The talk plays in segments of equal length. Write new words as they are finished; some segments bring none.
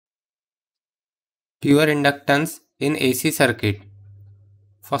Pure inductance in AC circuit.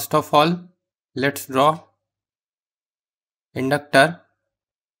 First of all, let's draw inductor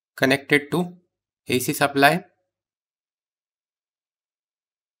connected to AC supply.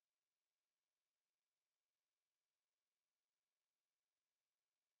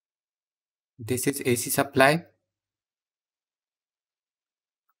 This is AC supply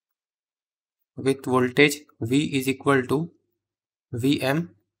with voltage V is equal to Vm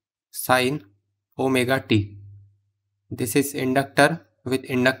sin omega t. This is inductor with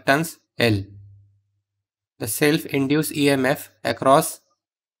inductance L. The self-induced EMF across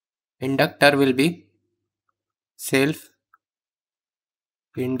inductor will be self-induced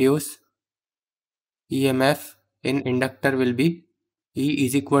EMF in inductor will be E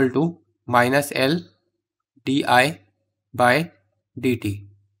is equal to minus L di by dt.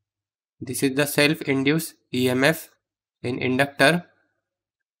 This is the self-induced EMF in inductor,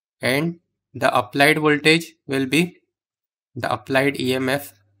 and the applied voltage will be the applied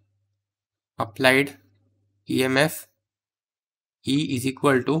EMF E is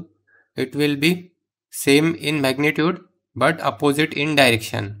equal to, it will be same in magnitude but opposite in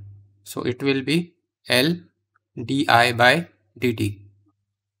direction. So it will be L di by dt.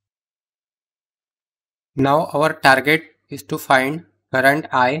 Now our target is to find current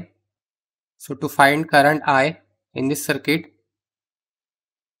I. So to find current I in this circuit,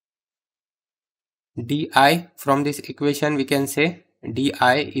 di from this equation we can say di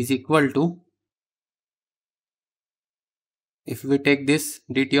is equal to, if we take this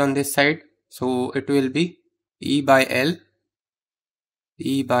dt on this side, so it will be E by L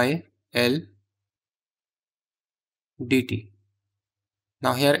dt.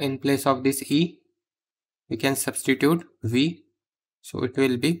 Now here in place of this E we can substitute V, so it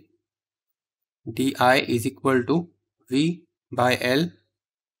will be di is equal to V by L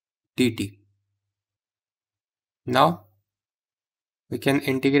dt. Now we can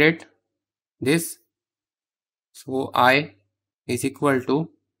integrate this, so I is equal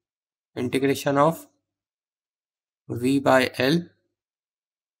to integration of V by L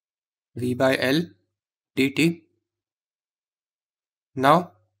dt.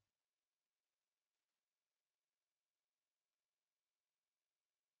 Now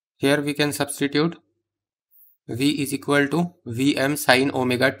here we can substitute V is equal to Vm sin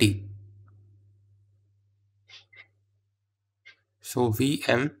omega t. So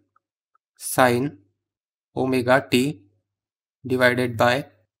Vm sin omega t divided by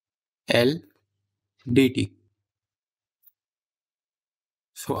L dt.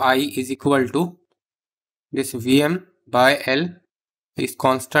 So I is equal to, this Vm by L is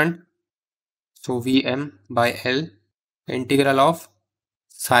constant, so Vm by L integral of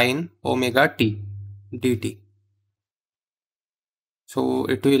sin omega t dt. So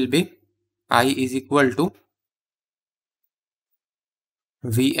it will be I is equal to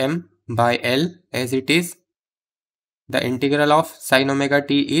Vm by L, as it is the integral of sin omega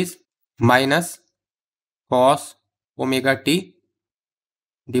t is minus cos omega t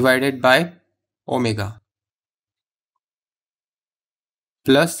divided by omega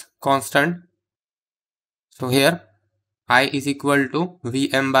plus constant. So here I is equal to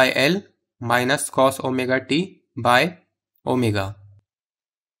Vm by L minus cos omega t by omega.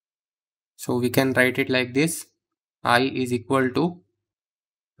 So we can write it like this: I is equal to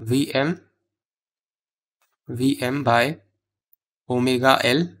Vm by omega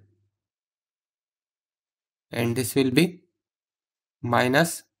L, and this will be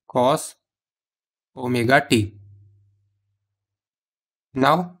minus cos omega t.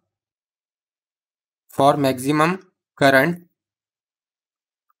 Now for maximum current,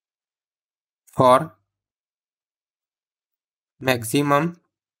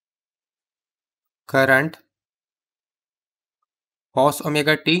 cos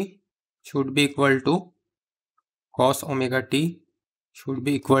omega t should be equal to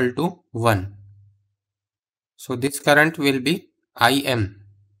 1. So this current will be Im.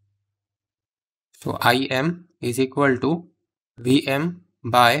 So Im is equal to Vm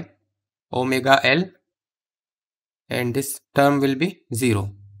by omega L, and this term will be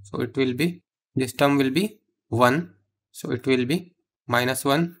 0. So it will be, this term will be 1. So it will be minus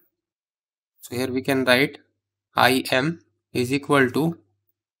 1. So here we can write Im is equal to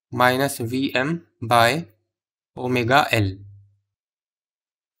minus Vm by omega L.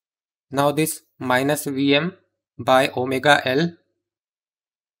 Now this minus Vm by omega L,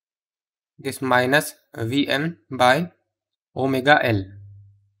 this minus Vm by omega L,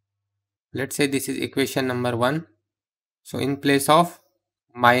 let's say this is equation number 1. So in place of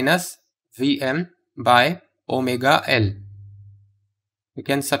minus Vm by omega L, we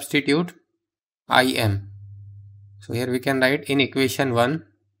can substitute Im. So here we can write in equation 1,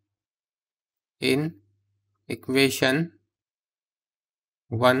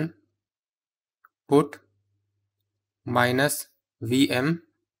 put minus Vm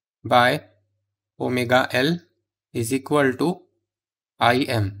by omega L is equal to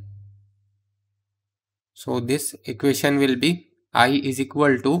Im. So this equation will be I is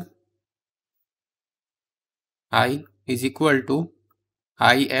equal to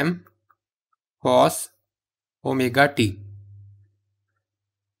Im cos omega t.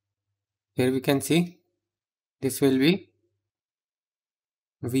 Here we can see this will be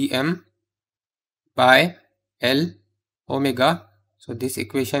Vm by L omega. So this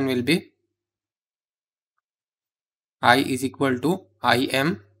equation will be I is equal to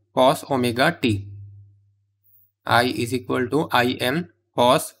Im cos omega t. I is equal to Im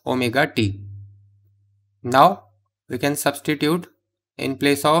cos omega t. Now we can substitute in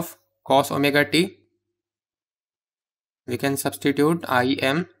place of cos omega t. We can substitute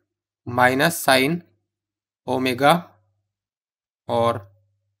Im minus sine omega or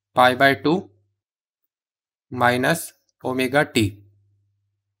pi by 2 minus omega t.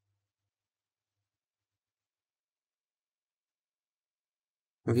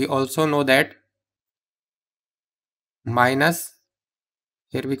 We also know that minus,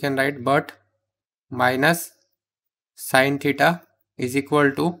 here we can write, but minus sine theta is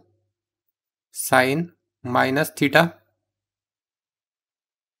equal to sine minus theta.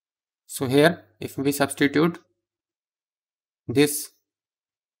 So here if we substitute this,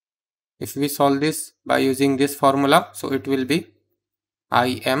 if we solve this by using this formula, so it will be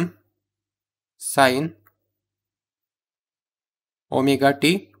Im sine omega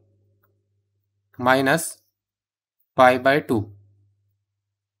t minus pi by 2.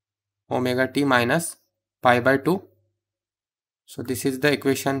 Omega t minus pi by 2. So this is the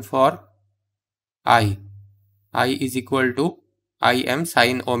equation for I. I is equal to Im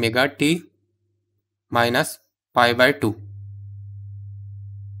sine omega t minus pi by 2.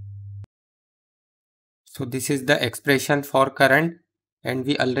 So this is the expression for current, and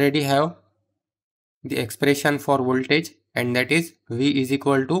we already have the expression for voltage, and that is V is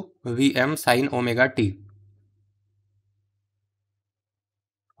equal to Vm sine omega t.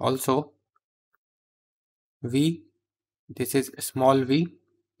 Also V, this is small v,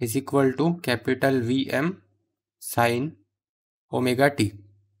 is equal to capital Vm sine omega t.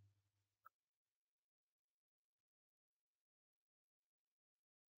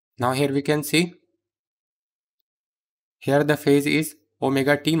 Now here we can see, here the phase is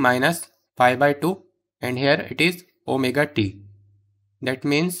omega t minus pi by 2 and here it is omega t. That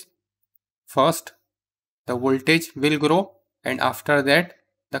means first the voltage will grow and after that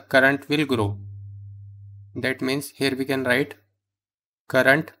the current will grow. That means here we can write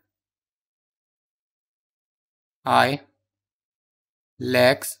current I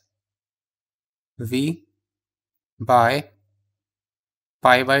lags V by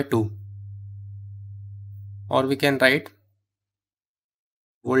pi by 2, or we can write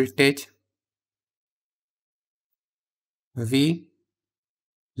voltage V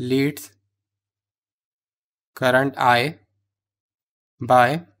leads current I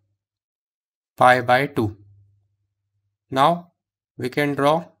by pi by 2. Now we can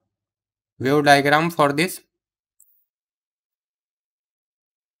draw wave diagram for this.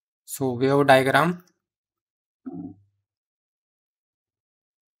 So wave diagram,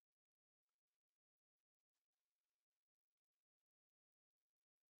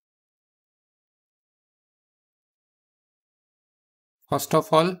 first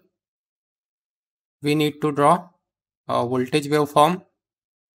of all we need to draw a voltage waveform.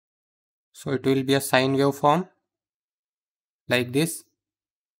 So it will be a sine waveform like this,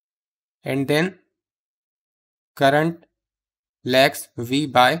 and then current lags V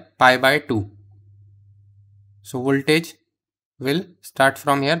by pi by 2. So voltage will start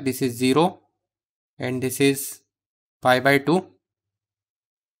from here, this is 0 and this is pi by 2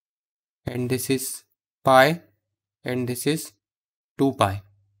 and this is pi and this is 2 pi.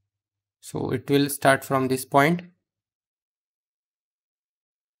 So it will start from this point.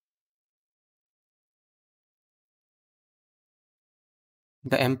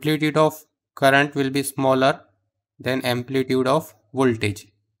 The amplitude of current will be smaller than amplitude of voltage.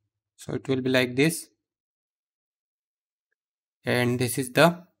 So it will be like this, and this is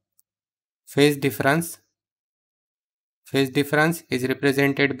the phase difference. Phase difference is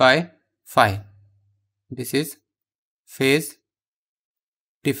represented by phi. This is phase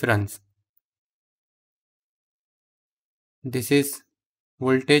difference. This is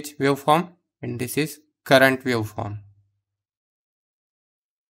voltage waveform and this is current waveform.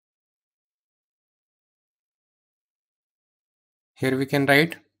 Here we can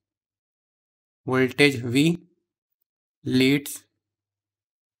write voltage V leads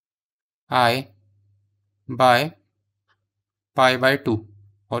I by pi by 2,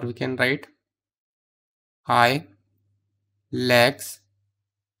 or we can write I lags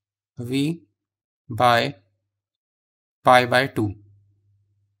V by pi by 2.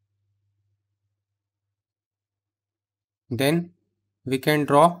 Then we can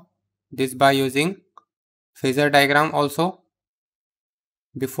draw this by using phasor diagram also.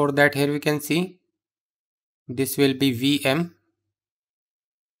 Before that, here we can see this will be Vm,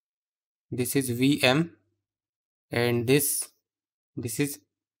 this is Vm, and this is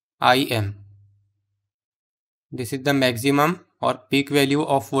Im. This is the maximum or peak value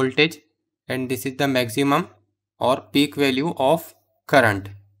of voltage, and this is the maximum or peak value of current.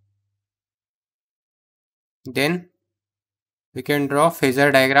 Then we can draw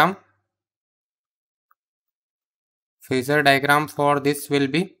phasor diagram. Phasor diagram for this will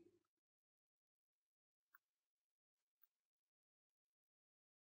be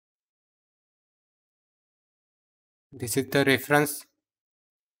this is the reference,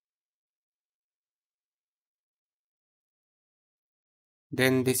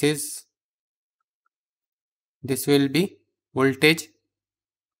 then this will be voltage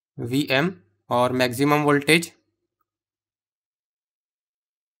Vm or maximum voltage.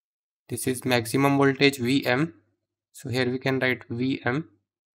 This is maximum voltage Vm, so here we can write Vm,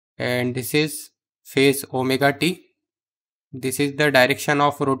 and this is phase omega t. This is the direction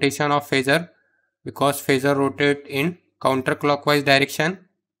of rotation of phasor, because phasor rotate in counterclockwise direction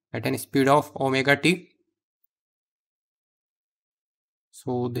at a speed of omega t.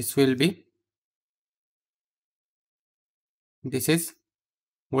 So this will be, this is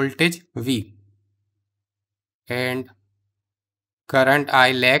voltage V, and current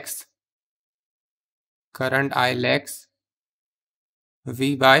I lags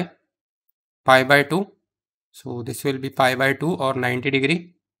V by pi by 2. So this will be pi by 2 or 90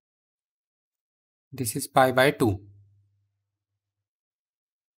 degree. This is pi by 2.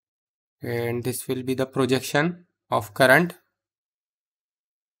 And this will be the projection of current.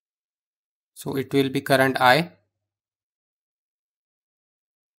 So it will be current I.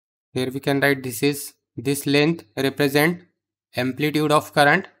 Here we can write this length represent amplitude of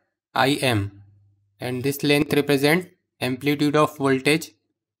current Im, and this length represent amplitude of voltage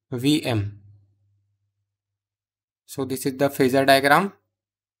Vm. So this is the phasor diagram.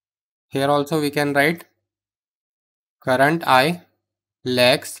 Here also we can write current I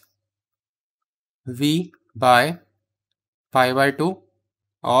lags V by pi by 2,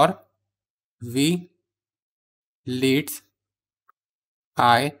 or V leads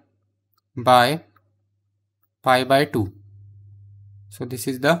I by pi by 2. So this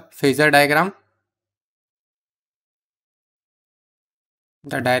is the phasor diagram.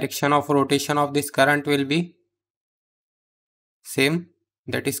 The direction of rotation of this current will be same,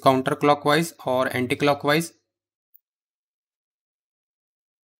 that is counterclockwise or anticlockwise.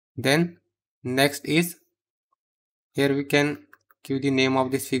 Then next is, here we can give the name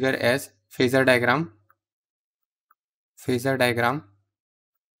of this figure as phasor diagram. Phasor diagram.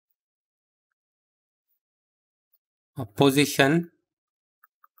 Opposition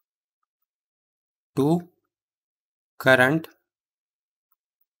to current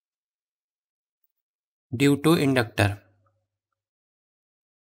due to inductor.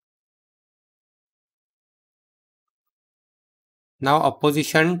 Now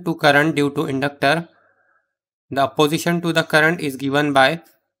opposition to current due to inductor. The opposition to the current is given by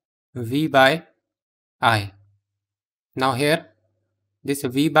V by I. Now here this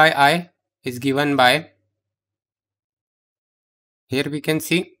V by I is given by, here we can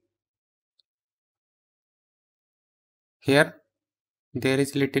see, here there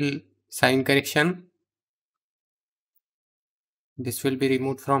is little sign correction. This will be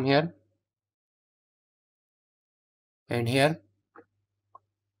removed from here, and here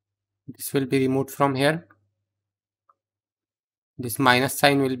this will be removed from here. This minus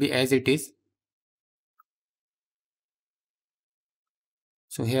sign will be as it is.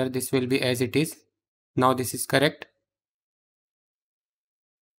 So here this will be as it is. Now this is correct.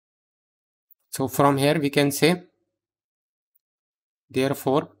 So from here we can say,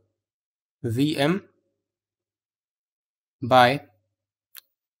 therefore Vm by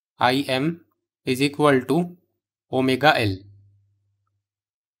Im is equal to omega L.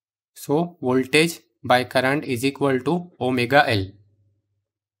 So voltage by current is equal to omega L.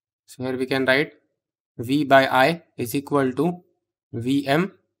 So here we can write V by I is equal to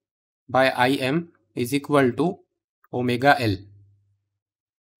Vm by Im is equal to omega L.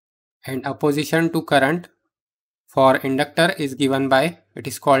 And opposition to current for inductor is given by, it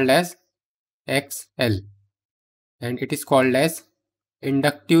is called as XL, and it is called as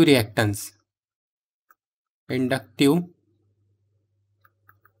inductive reactance. Inductive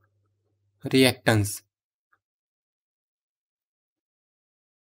reactance,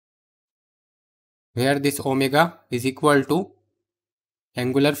 where this omega is equal to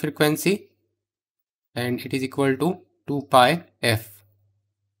angular frequency and it is equal to 2 pi f.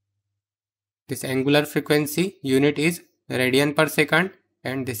 This angular frequency unit is radian per second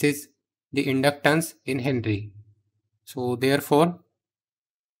and this is the inductance in Henry. So therefore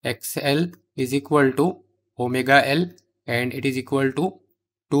XL is equal to omega L and it is equal to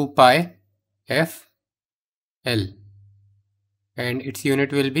 2 pi f L, and its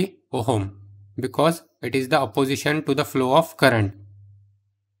unit will be ohm because it is the opposition to the flow of current.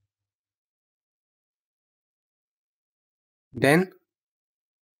 Then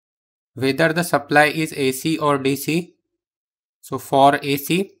whether the supply is AC or DC. So for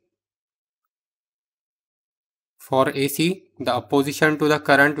AC the opposition to the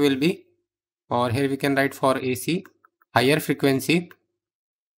current will be, or here we can write for AC, higher frequency,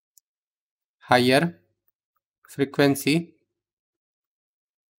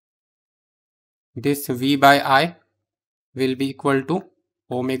 this V by I will be equal to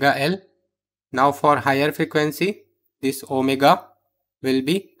omega L. Now for higher frequency, this omega will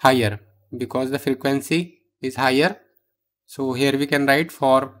be higher because the frequency is higher. So here we can write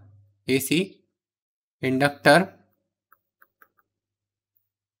for AC, inductor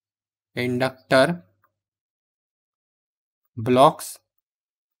blocks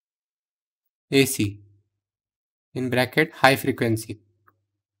AC in bracket high frequency.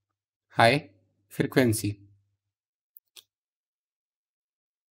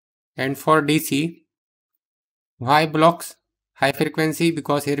 And for DC, why blocks high frequency?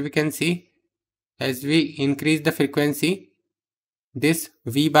 Because here we can see as we increase the frequency, this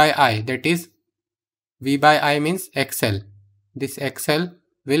V by I, that is V by I means XL, this XL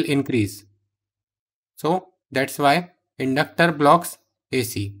will increase. So that's why inductor blocks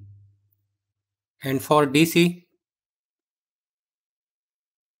AC. And for DC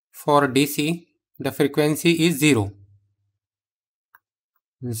the frequency is 0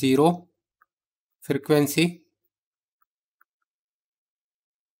 frequency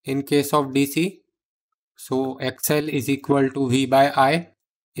in case of DC. So XL is equal to V by I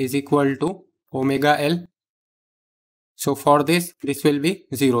is equal to omega L. So for this will be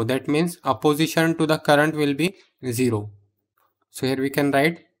 0. That means opposition to the current will be 0. So here we can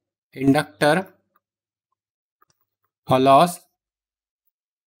write inductor allows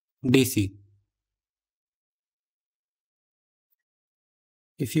DC.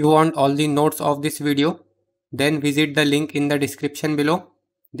 If you want all the notes of this video, then visit the link in the description below.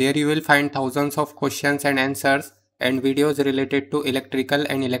 There you will find thousands of questions and answers and videos related to electrical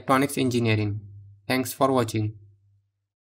and electronics engineering. Thanks for watching.